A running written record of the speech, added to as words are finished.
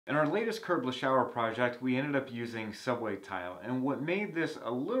In our latest curbless shower project, we ended up using subway tile, and what made this a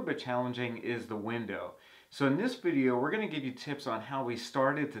little bit challenging is the window. So in this video, we're going to give you tips on how we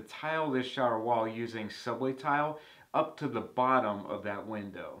started to tile this shower wall using subway tile up to the bottom of that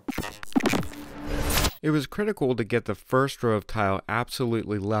window. It was critical to get the first row of tile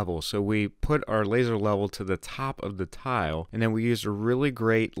absolutely level, so we put our laser level to the top of the tile, and then we used a really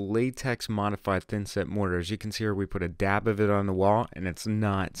great latex modified thin set mortar. As you can see here, we put a dab of it on the wall and it's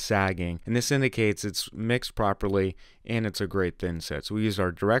not sagging, and this indicates it's mixed properly and it's a great thin set. So we used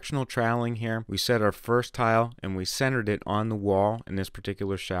our directional troweling here. We set our first tile and we centered it on the wall in this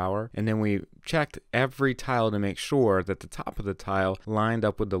particular shower, and then we checked every tile to make sure that the top of the tile lined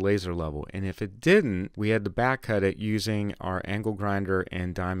up with the laser level, and if it didn't, we had to back cut it using our angle grinder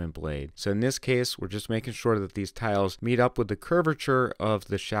and diamond blade. So in this case, we're just making sure that these tiles meet up with the curvature of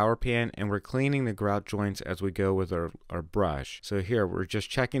the shower pan, and we're cleaning the grout joints as we go with our brush. So here we're just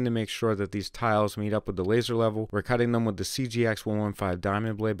checking to make sure that these tiles meet up with the laser level. We're cutting them with the CGX 115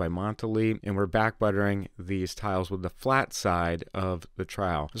 diamond blade by Montelete, and we're back buttering these tiles with the flat side of the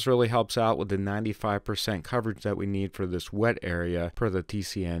trowel. This really helps out with the 95% coverage that we need for this wet area per the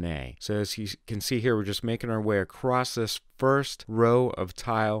TCNA. So as you can see here, we're just making our way across this first row of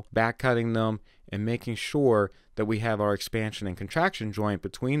tile, back cutting them and making sure that we have our expansion and contraction joint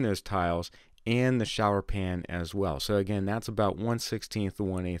between those tiles and the shower pan as well. So again, that's about 1/16 to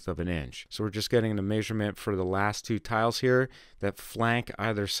 1/8 of an inch. So we're just getting the measurement for the last two tiles here that flank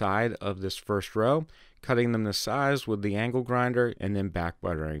either side of this first row, cutting them to size with the angle grinder and then back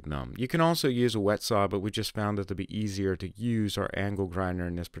buttering them. You can also use a wet saw, but we just found it to be easier to use our angle grinder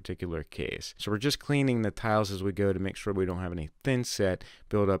in this particular case. So we're just cleaning the tiles as we go to make sure we don't have any thin set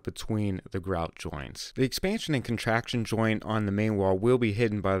build up between the grout joints. The expansion and contraction joint on the main wall will be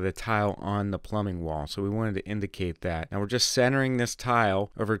hidden by the tile on the plumbing wall, so we wanted to indicate that. Now we're just centering this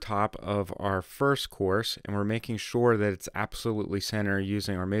tile over top of our first course, and we're making sure that it's absolutely centered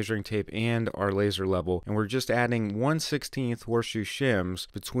using our measuring tape and our laser level. And we're just adding 1/16 horseshoe shims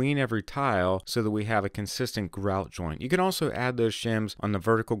between every tile so that we have a consistent grout joint. You can also add those shims on the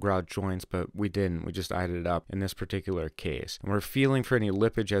vertical grout joints, but we didn't. We just added it up in this particular case. And we're feeling for any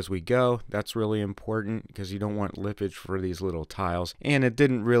lippage as we go. That's really important because you don't want lippage for these little tiles. And it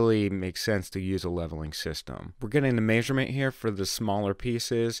didn't really make sense to use a leveling system. We're getting the measurement here for the smaller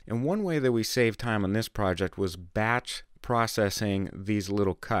pieces. And one way that we saved time on this project was batch processing these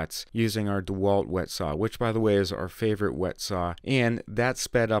little cuts using our DeWalt wet saw, which by the way is our favorite wet saw, and that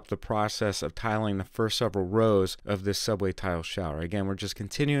sped up the process of tiling the first several rows of this subway tile shower. Again, we're just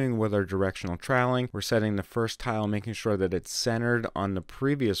continuing with our directional troweling. We're setting the first tile, making sure that it's centered on the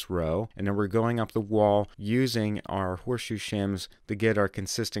previous row, and then we're going up the wall using our horseshoe shims to get our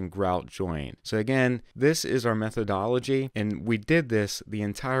consistent grout joint. So again, this is our methodology, and we did this the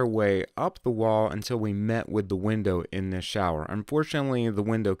entire way up the wall until we met with the window in this shower. Unfortunately, the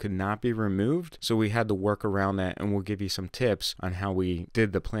window could not be removed, so we had to work around that, and we'll give you some tips on how we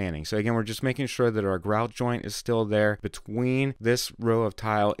did the planning. So again, we're just making sure that our grout joint is still there between this row of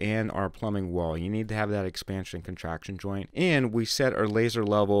tile and our plumbing wall. You need to have that expansion and contraction joint, and we set our laser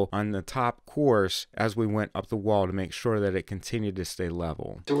level on the top course as we went up the wall to make sure that it continued to stay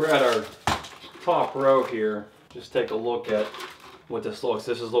level. So we're at our top row here. Just take a look at what this looks.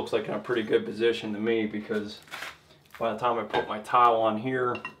 This looks like in a pretty good position to me, because by the time I put my tile on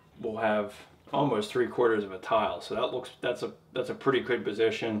here, we'll have almost 3/4 of a tile. So that's a pretty good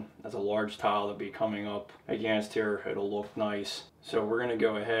position. That's a large tile to be coming up against here. It'll look nice. So we're gonna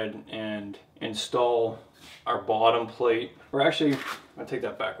go ahead and install our bottom plate. We're actually, I take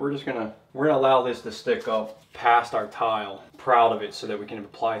that back. We're gonna allow this to stick up past our tile. Proud of it, so that we can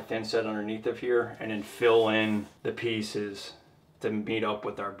apply thin set underneath of here and then fill in the pieces to meet up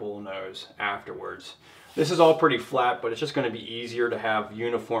with our bull nose afterwards. This is all pretty flat, but it's just going to be easier to have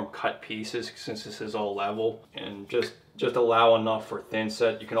uniform cut pieces since this is all level, and just allow enough for thin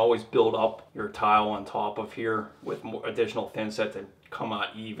set. You can always build up your tile on top of here with more additional thin set to come out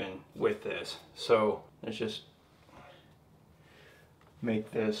even with this. So let's just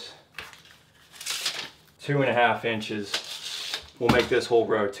make this 2.5 inches. We'll make this whole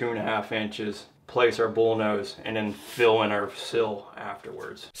row 2.5 inches. Place our bull nose and then fill in our sill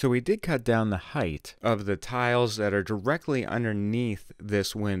afterwards. So we did cut down the height of the tiles that are directly underneath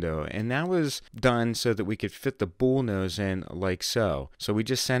this window, and that was done so that we could fit the bull nose in like so. So we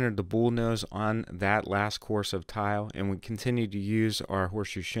just centered the bull nose on that last course of tile, and we continued to use our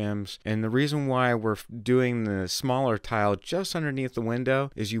horseshoe shims. And the reason why we're doing the smaller tile just underneath the window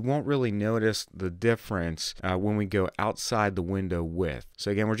is you won't really notice the difference when we go outside the window width.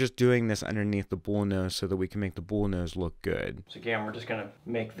 So again, we're just doing this underneath the bullnose so that we can make the bullnose look good. So again, we're just gonna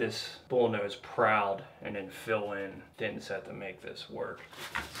make this bullnose proud and then fill in thin set to make this work.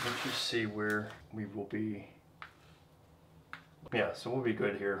 So let's just see where we will be. Yeah, so we'll be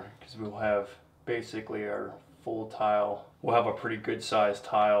good here because we'll have basically our full tile. We'll have a pretty good sized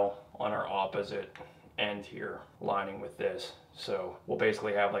tile on our opposite end here lining with this. So we'll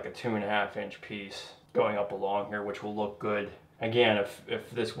basically have like a 2.5 inch piece going up along here, which will look good. Again,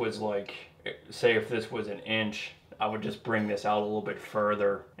 if this was like, say if this was 1 inch, I would just bring this out a little bit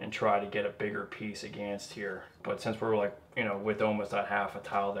further and try to get a bigger piece against here. But since we're like, you know, with almost that half a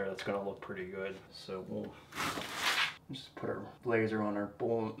tile there, that's gonna look pretty good. So we'll just put our laser on our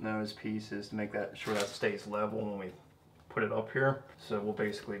bull nose pieces to make that sure that stays level when we put it up here. So we'll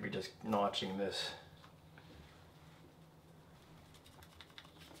basically be just notching this.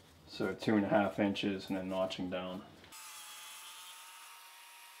 So 2.5 inches and then notching down.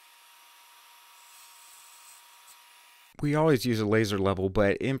 We always use a laser level,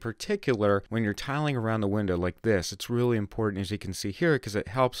 but in particular, when you're tiling around the window like this, it's really important, as you can see here, because it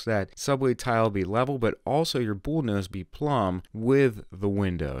helps that subway tile be level, but also your bullnose be plumb with the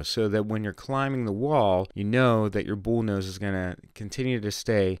window, so that when you're climbing the wall, you know that your bullnose is going to continue to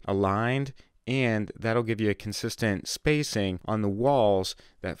stay aligned, and that'll give you a consistent spacing on the walls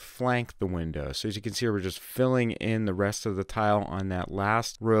that flank the window. So as you can see, we're just filling in the rest of the tile on that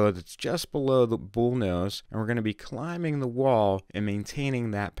last row that's just below the bullnose, and we're going to be climbing the wall and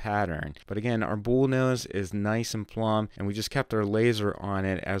maintaining that pattern. But again, our bullnose is nice and plumb, and we just kept our laser on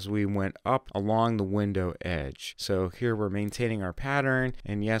it as we went up along the window edge. So here we're maintaining our pattern,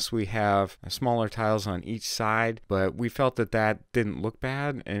 and yes, we have smaller tiles on each side, but we felt that that didn't look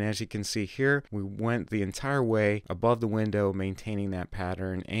bad, and as you can see here, we went the entire way above the window maintaining that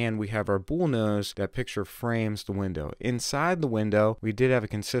pattern, and we have our bullnose that picture frames the window. Inside the window, we did have a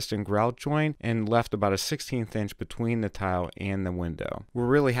consistent grout joint and left about a 1/16 inch between the tile and the window. We're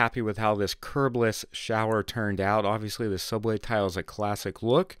really happy with how this curbless shower turned out. Obviously, the subway tile is a classic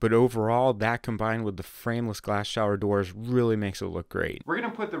look, but overall, that combined with the frameless glass shower doors really makes it look great. We're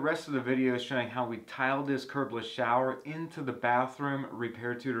going to put the rest of the video showing how we tiled this curbless shower into the bathroom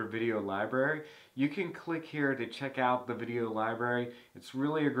repair tutor video library. You can click here to check out the video library. It's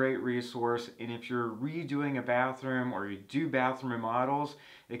really a great resource, and if you're redoing a bathroom or you do bathroom remodels,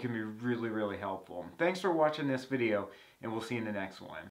 it can be really, really helpful. Thanks for watching this video, and we'll see you in the next one.